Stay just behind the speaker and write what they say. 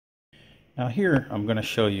Now here I'm going to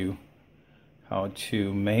show you how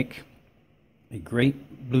to make a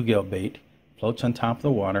great bluegill bait. Floats on top of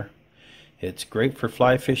the water. It's great for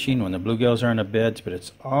fly fishing when the bluegills are in the beds, but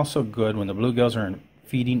it's also good when the bluegills are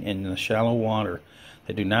feeding in the shallow water.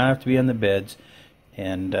 They do not have to be in the beds,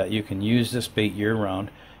 and you can use this bait year-round.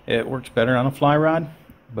 It works better on a fly rod,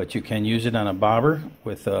 but you can use it on a bobber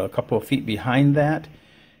with a couple of feet behind that,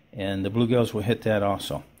 and the bluegills will hit that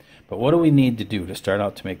also. But what do we need to do to start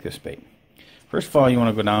out to make this bait? First of all, you want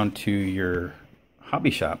to go down to your hobby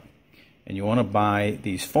shop, and you want to buy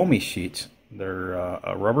these foamy sheets. They're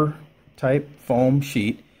a rubber type foam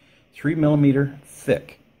sheet, 3mm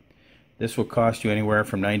thick. This will cost you anywhere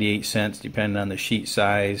from 98 cents, depending on the sheet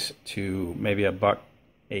size, to maybe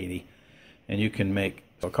 $1.80, and you can make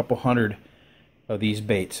a couple hundred of these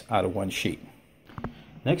baits out of one sheet.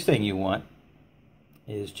 Next thing you want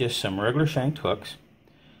is just some regular shanked hooks.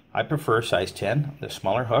 I prefer size 10, the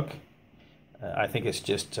smaller hook. I think it's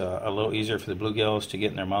just a little easier for the bluegills to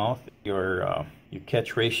get in their mouth. Your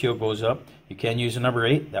catch ratio goes up. You can use a number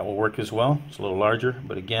 8, that will work as well. It's a little larger,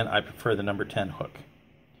 but again, I prefer the number 10 hook.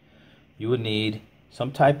 You would need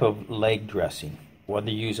some type of leg dressing.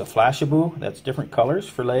 Whether you use a Flashaboo, that's different colors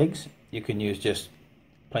for legs. You can use just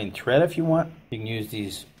plain thread if you want. You can use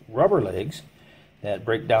these rubber legs that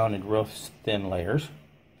break down in real thin layers.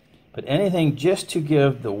 But anything just to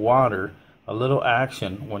give the water a little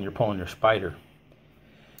action when you're pulling your spider.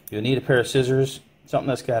 You'll need a pair of scissors, something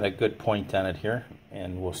that's got a good point on it here,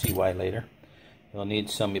 and we'll see why later. You'll need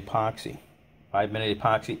some epoxy, 5-minute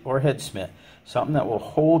epoxy or head cement, something that will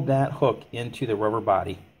hold that hook into the rubber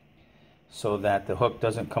body so that the hook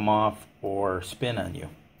doesn't come off or spin on you,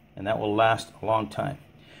 and that will last a long time.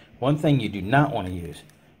 One thing you do not want to use,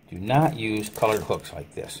 do not use colored hooks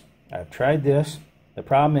like this. I've tried this. The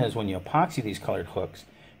problem is when you epoxy these colored hooks,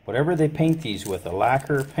 whatever they paint these with, a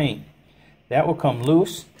lacquer paint, that will come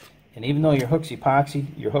loose, and even though your hook's epoxy,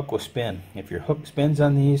 your hook will spin. If your hook spins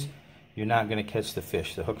on these, you're not going to catch the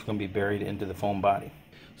fish. The hook's going to be buried into the foam body.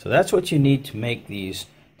 So that's what you need to make these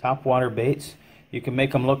top water baits. You can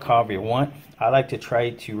make them look however you want. I like to try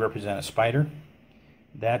to represent a spider.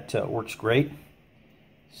 That works great.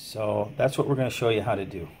 So that's what we're going to show you how to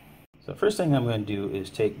do. So first thing I'm going to do is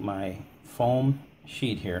take my foam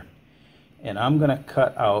sheet here, and I'm going to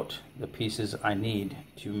cut out the pieces I need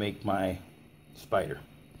to make my spider.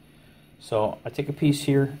 So I take a piece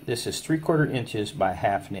here. This is 3/4 inches by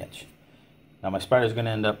 1/2 inch. Now my spider is going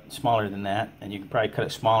to end up smaller than that, and you can probably cut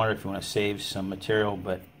it smaller if you want to save some material,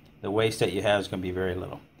 but the waste that you have is going to be very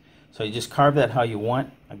little. So you just carve that how you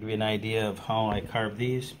want. I'll give you an idea of how I carve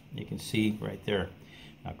these. You can see right there.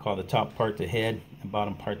 I'll call the top part the head and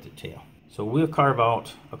bottom part the tail. So we'll carve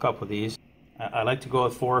out a couple of these. I like to go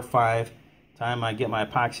with 4 or 5. Time I get my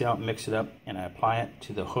epoxy out and mix it up, and I apply it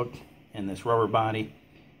to the hook and this rubber body.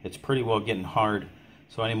 It's pretty well getting hard,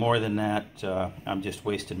 so any more than that, I'm just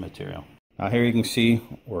wasting material. Now here you can see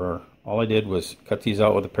where all I did was cut these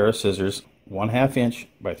out with a pair of scissors, 1/2 inch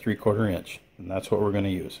by 3/4 inch, and that's what we're going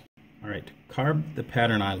to use. Alright, to carve the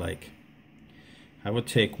pattern I like, I will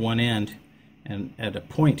take one end and at a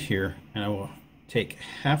point here, and I will take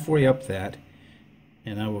halfway up that,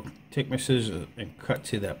 and I will take my scissors and cut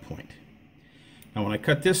to that point. Now when I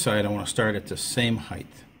cut this side, I want to start at the same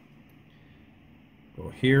height. Go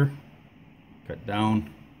here, cut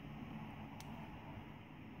down.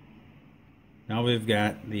 Now we've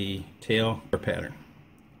got the tail pattern.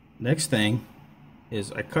 Next thing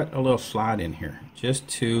is I cut a little slot in here just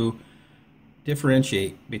to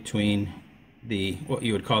differentiate between the what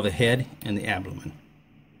you would call the head and the abdomen.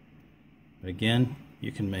 But again,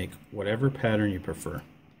 you can make whatever pattern you prefer.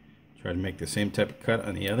 Try to make the same type of cut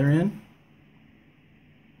on the other end.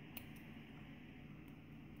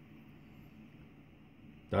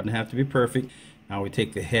 Doesn't have to be perfect. Now we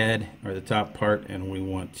take the head or the top part and we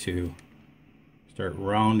want to start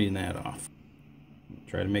rounding that off.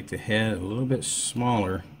 Try to make the head a little bit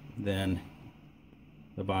smaller than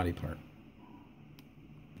the body part.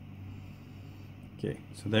 Okay,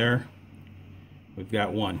 so there we've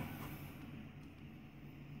got one.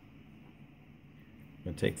 I'm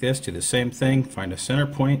going to take this, do the same thing, find a center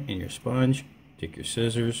point in your sponge, take your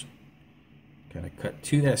scissors, kind of cut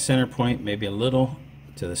to that center point, maybe a little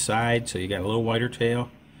to the side so you got a little wider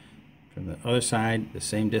tail. From the other side, the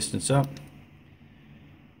same distance up.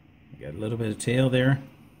 You got a little bit of tail there.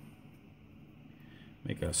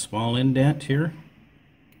 Make a small indent here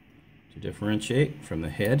to differentiate from the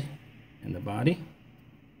head and the body.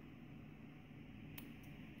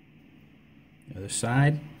 The other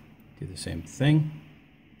side, do the same thing.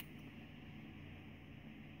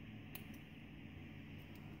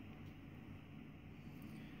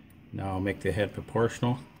 Now I'll make the head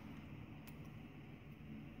proportional.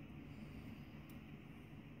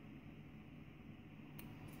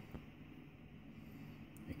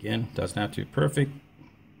 Again, doesn't have to be perfect.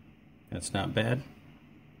 That's not bad.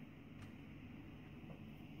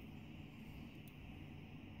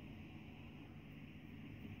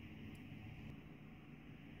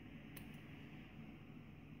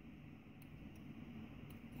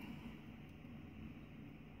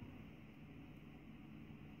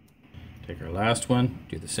 Take our last one,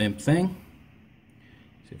 do the same thing.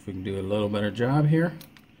 See if we can do a little better job here.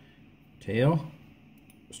 Tail,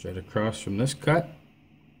 straight across from this cut,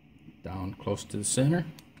 down close to the center.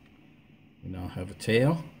 We now have a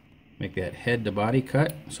tail. Make that head to body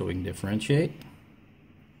cut so we can differentiate.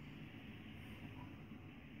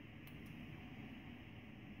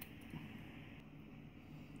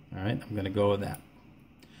 Alright, I'm going to go with that.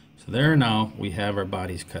 So there now we have our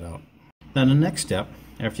bodies cut out. Now the next step,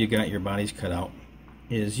 after you got your bodies cut out,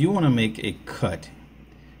 is you want to make a cut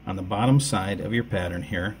on the bottom side of your pattern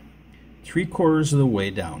here, 3/4 of the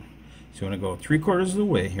way down. So you want to go 3/4 of the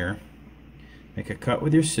way here, make a cut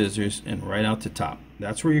with your scissors, and right out the top.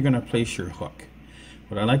 That's where you're going to place your hook.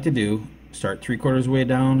 What I like to do, start 3/4 of the way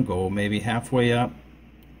down, go maybe halfway up,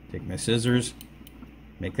 take my scissors,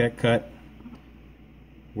 make that cut,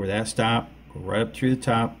 where that stop, go right up through the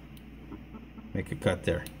top, make a cut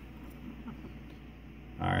there.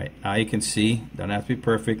 Alright, now you can see, don't have to be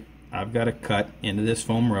perfect, I've got a cut into this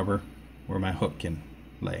foam rubber where my hook can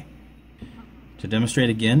lay. To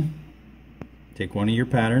demonstrate again, take one of your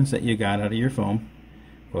patterns that you got out of your foam,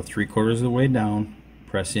 go 3/4 of the way down,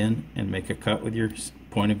 press in, and make a cut with your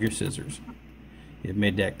point of your scissors. You've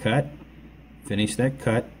made that cut, finish that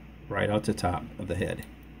cut right out the top of the head.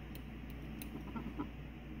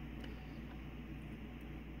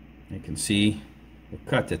 You can see the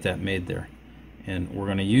cut that made there, and we're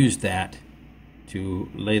going to use that to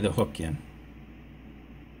lay the hook in.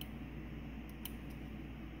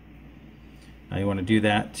 Now you want to do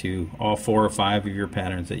that to all 4 or 5 of your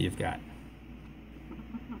patterns that you've got.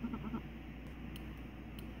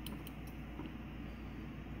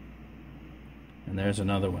 And there's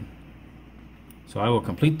another one. So I will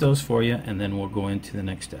complete those for you, and then we'll go into the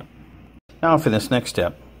next step. Now for this next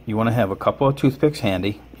step, you want to have a couple of toothpicks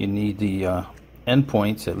handy. You need the end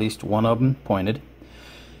points, at least one of them pointed.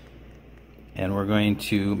 And we're going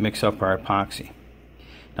to mix up our epoxy.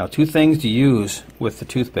 Now 2 things to use with the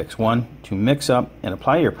toothpicks. 1, to mix up and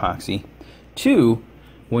apply your epoxy. 2,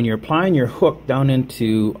 when you're applying your hook down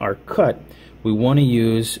into our cut, we want to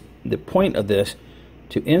use the point of this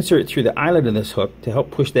to insert through the eyelet of this hook to help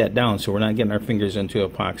push that down so we're not getting our fingers into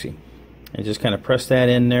epoxy. And just kind of press that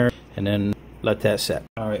in there and then let that set.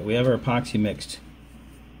 Alright, we have our epoxy mixed.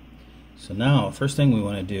 So now, first thing we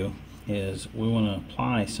want to do is we want to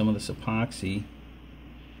apply some of this epoxy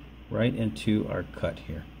right into our cut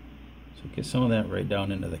here. So get some of that right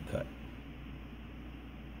down into the cut.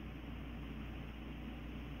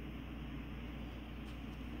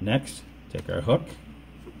 Next, take our hook,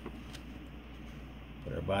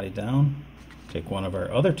 put our body down, take one of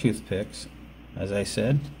our other toothpicks, as I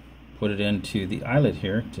said, put it into the eyelet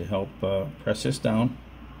here to help press this down.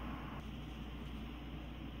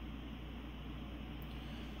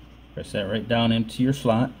 Press that right down into your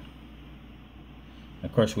slot.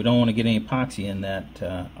 Of course, we don't want to get any epoxy in that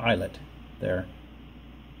eyelet there.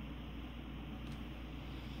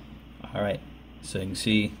 Alright, so you can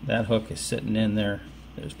see that hook is sitting in there.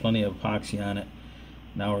 There's plenty of epoxy on it.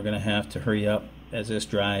 Now we're going to have to hurry up as this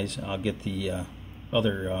dries. I'll get the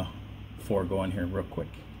other 4 going here real quick.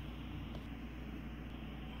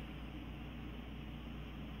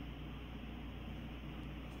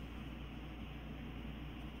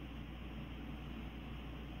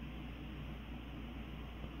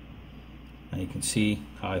 Now you can see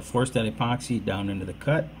how I forced that epoxy down into the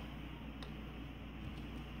cut.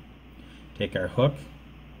 Take our hook,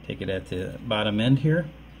 take it at the bottom end here,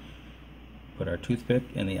 put our toothpick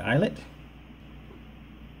in the eyelet,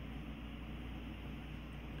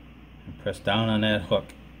 and press down on that hook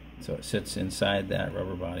so it sits inside that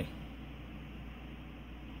rubber body.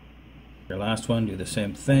 Your last one, do the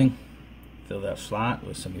same thing. Fill that slot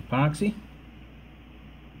with some epoxy.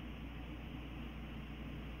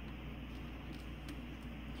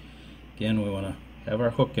 Again, we want to have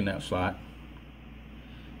our hook in that slot.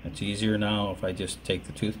 It's easier now if I just take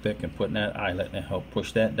the toothpick and put in that eyelet and help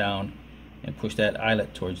push that down and push that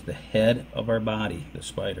eyelet towards the head of our body, the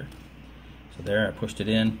spider. So there, I pushed it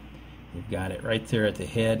in. We've got it right there at the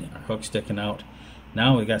head, our hook sticking out.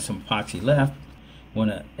 Now we got some epoxy left.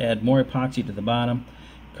 Want to add more epoxy to the bottom,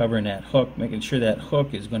 covering that hook, making sure that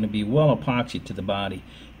hook is going to be well epoxied to the body.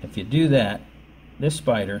 If you do that, this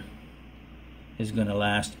spider is going to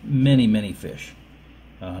last many fish.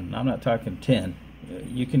 I'm not talking 10.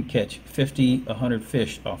 You can catch 50, 100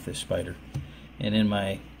 fish off this spider. And in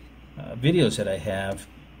my videos that I have,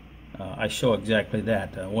 I show exactly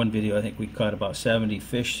that. One video, I think we caught about 70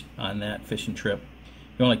 fish on that fishing trip.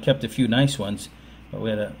 We only kept a few nice ones, but we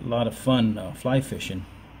had a lot of fun fly fishing.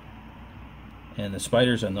 And the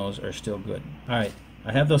spiders on those are still good. Alright,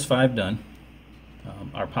 I have those 5 done.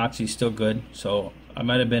 Our epoxy's still good, so I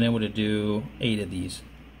might have been able to do 8 of these.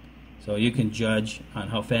 So you can judge on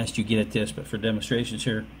how fast you get at this, but for demonstrations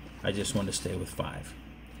here, I just want to stay with 5.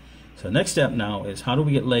 So next step now is, how do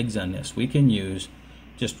we get legs on this? We can use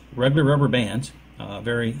just regular rubber bands,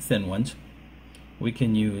 very thin ones. We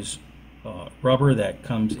can use rubber that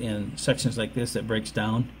comes in sections like this that breaks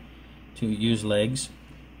down to use legs.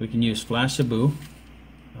 We can use Flashaboo,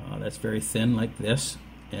 that's very thin like this.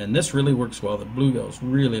 And this really works well. The bluegills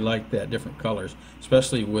really like that, different colors,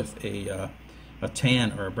 especially with a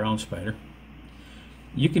tan or a brown spider.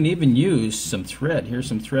 You can even use some thread. Here's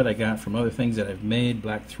some thread I got from other things that I've made,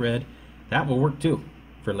 black thread. That will work too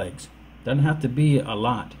for legs. Doesn't have to be a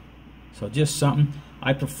lot. So just something.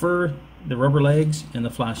 I prefer the rubber legs and the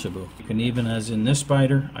Flashaboo. You can even, as in this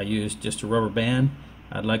spider, I used just a rubber band.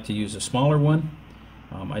 I'd like to use a smaller one.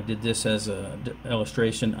 I did this as an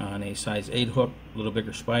illustration on a size 8 hook, a little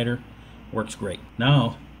bigger spider. Works great.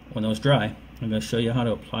 Now, when those dry, I'm going to show you how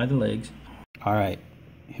to apply the legs. Alright,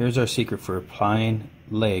 here's our secret for applying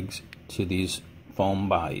legs to these foam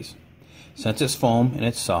bodies. Since it's foam and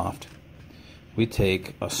it's soft, we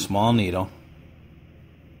take a small needle,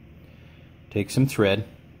 take some thread,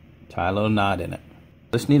 tie a little knot in it.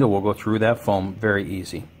 This needle will go through that foam very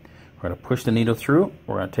easy. We're going to push the needle through.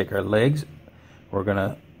 We're going to take our legs, we're going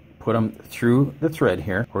to put them through the thread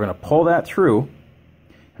here. We're going to pull that through,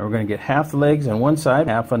 and we're going to get half the legs on one side,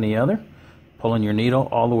 half on the other, pulling your needle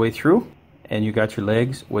all the way through, and you got your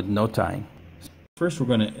legs with no tying. First, we're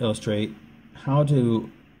going to illustrate how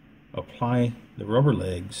to apply the rubber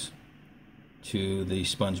legs to the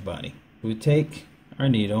sponge body. We take our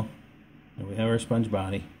needle, and we have our sponge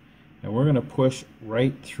body, and we're going to push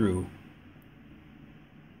right through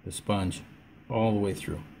the sponge all the way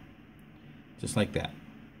through. Just like that.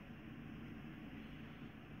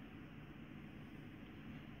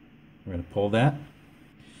 We're going to pull that.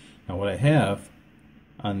 Now what I have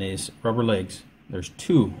on these rubber legs, there's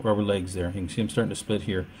 2 rubber legs there. You can see them starting to split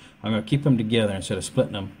here. I'm going to keep them together instead of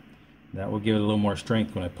splitting them. That will give it a little more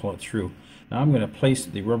strength when I pull it through. Now I'm going to place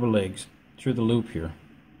the rubber legs through the loop here.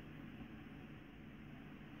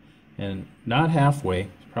 And not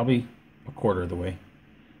halfway, probably a quarter of the way.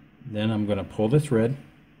 Then I'm going to pull the thread.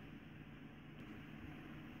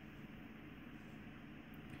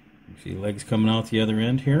 See legs coming out the other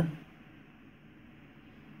end here.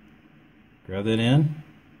 Grab that end.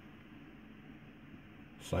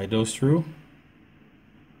 Slide those through.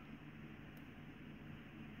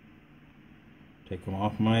 Take them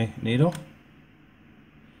off my needle.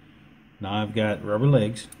 Now I've got rubber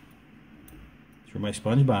legs through my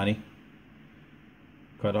sponge body.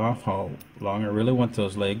 Cut off how long I really want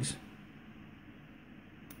those legs.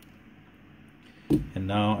 And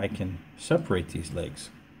now I can separate these legs.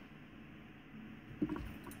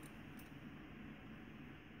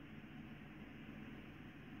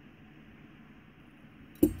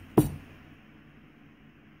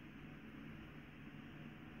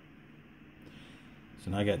 So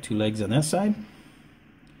now I got 2 legs on that side.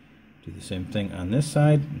 Do the same thing on this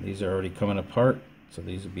side. These are already coming apart, so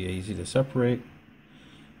these will be easy to separate.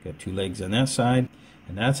 Got 2 legs on that side.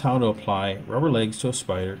 And that's how to apply rubber legs to a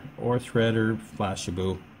spider or thread or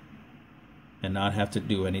Flashaboo and not have to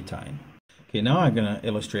do any tying. Okay, now I'm going to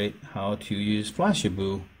illustrate how to use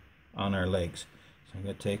Flashaboo on our legs. So I'm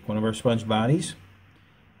going to take one of our sponge bodies.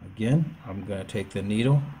 Again, I'm going to take the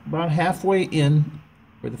needle about halfway in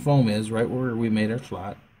where the foam is, right where we made our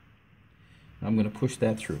slot. I'm going to push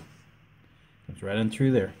that through. It's right in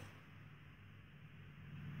through there.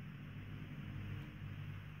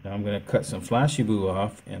 Now I'm going to cut some Flashaboo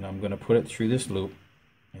off, and I'm going to put it through this loop,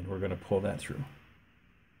 and we're going to pull that through.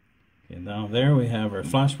 Okay, now there we have our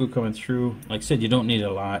Flashaboo coming through. Like I said, you don't need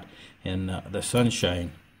a lot, and the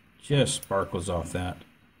sunshine just sparkles off that.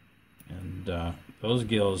 And those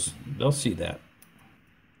gills, they'll see that.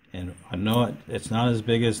 And I know it's not as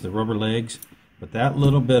big as the rubber legs, but that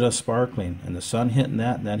little bit of sparkling and the sun hitting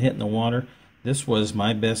that and that hitting the water, this was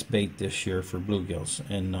my best bait this year for bluegills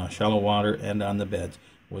in shallow water and on the beds,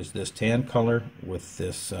 was this tan color with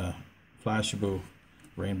this Flashaboo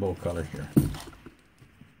rainbow color here.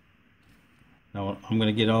 Now I'm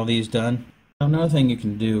going to get all these done. Another thing you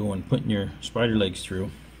can do when putting your spider legs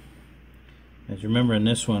through As you remember, in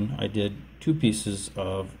this one I did 2 pieces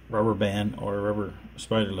of rubber band or rubber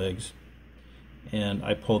spider legs, and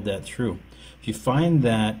I pulled that through. If you find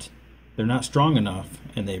that they're not strong enough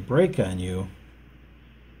and they break on you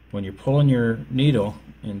when you're pulling your needle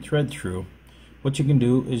and thread through, what you can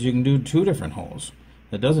do is you can do 2 different holes.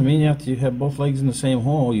 That doesn't mean you have to have both legs in the same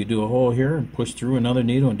hole. You do a hole here and push through another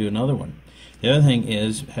needle and do another one. The other thing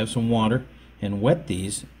is have some water and wet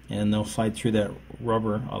these, and they'll slide through that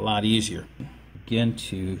rubber a lot easier. Again,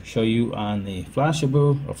 to show you on the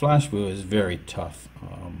Flashaboo, a Flashaboo is very tough.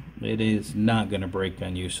 It is not going to break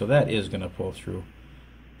on you, so that is going to pull through.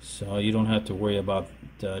 So you don't have to worry about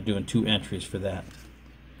doing 2 entries for that.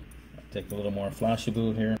 I'll take a little more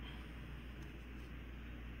Flashaboo here.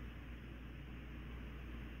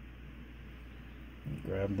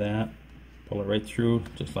 Grab that, pull it right through,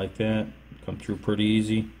 just like that. Come through pretty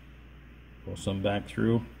easy. Pull some back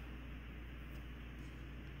through.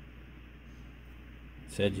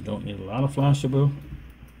 Said you don't need a lot of Flashaboo.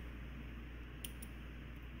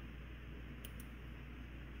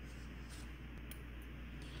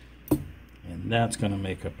 And that's going to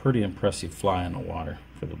make a pretty impressive fly in the water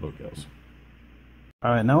for the bluegills.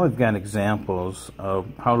 Alright, now we've got examples of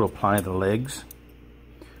how to apply the legs.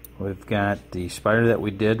 We've got the spider that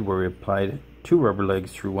we did where we applied 2 rubber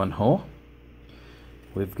legs through 1 hole.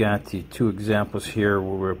 We've got the 2 examples here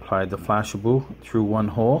where we applied the Flashaboo through 1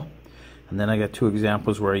 hole. And then I got 2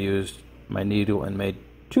 examples where I used my needle and made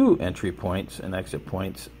 2 entry points and exit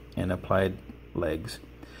points and applied legs.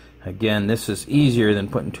 Again, this is easier than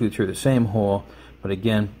putting 2 through the same hole, but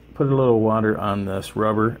again, put a little water on this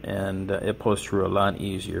rubber and it pulls through a lot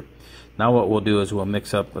easier. Now what we'll do is we'll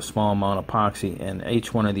mix up a small amount of epoxy, and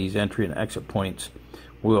each one of these entry and exit points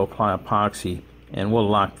we'll apply epoxy and we'll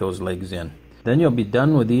lock those legs in. Then you'll be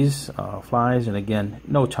done with these flies, and again,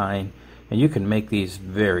 no tying, and you can make these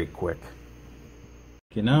very quick.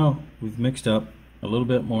 Okay, now we've mixed up a little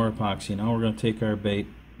bit more epoxy. Now we're going to take our bait,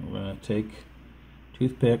 we're going to take a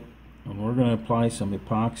toothpick, and we're going to apply some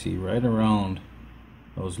epoxy right around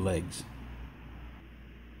those legs.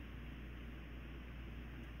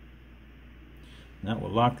 And that will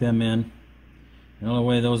lock them in. The only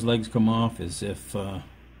way those legs come off is if a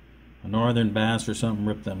northern bass or something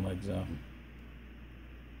ripped them legs off.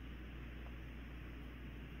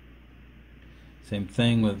 Same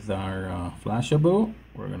thing with our Flashaboo.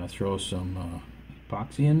 We're going to throw some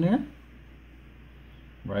epoxy in there,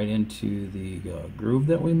 right into the groove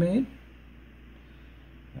that we made.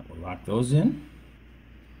 That will lock those in.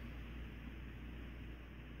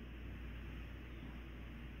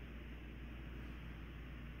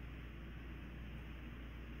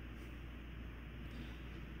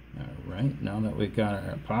 Alright, now that we've got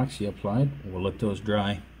our epoxy applied, we'll let those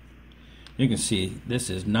dry. You can see this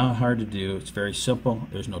is not hard to do. It's very simple.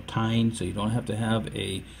 There's no tying, so you don't have to have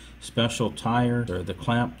a special tire or the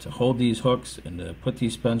clamp to hold these hooks and to put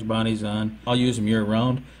these sponge bodies on. I'll use them year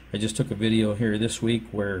round. I just took a video here this week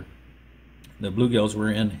where the bluegills were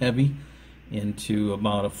in heavy into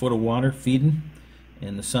about 1 foot of water feeding,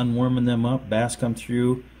 and the sun warming them up. Bass come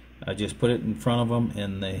through. I just put it in front of them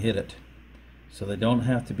and they hit it. So they don't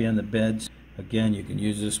have to be on the beds. Again, you can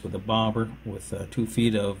use this with a bobber with 2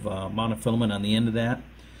 feet of monofilament on the end of that.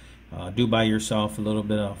 Do buy yourself a little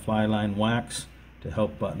bit of fly line wax to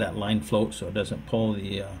help that line float so it doesn't pull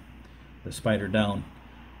the spider down.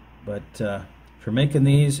 But for making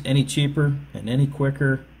these any cheaper and any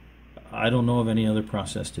quicker, I don't know of any other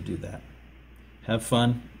process to do that. Have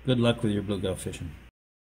fun. Good luck with your bluegill fishing.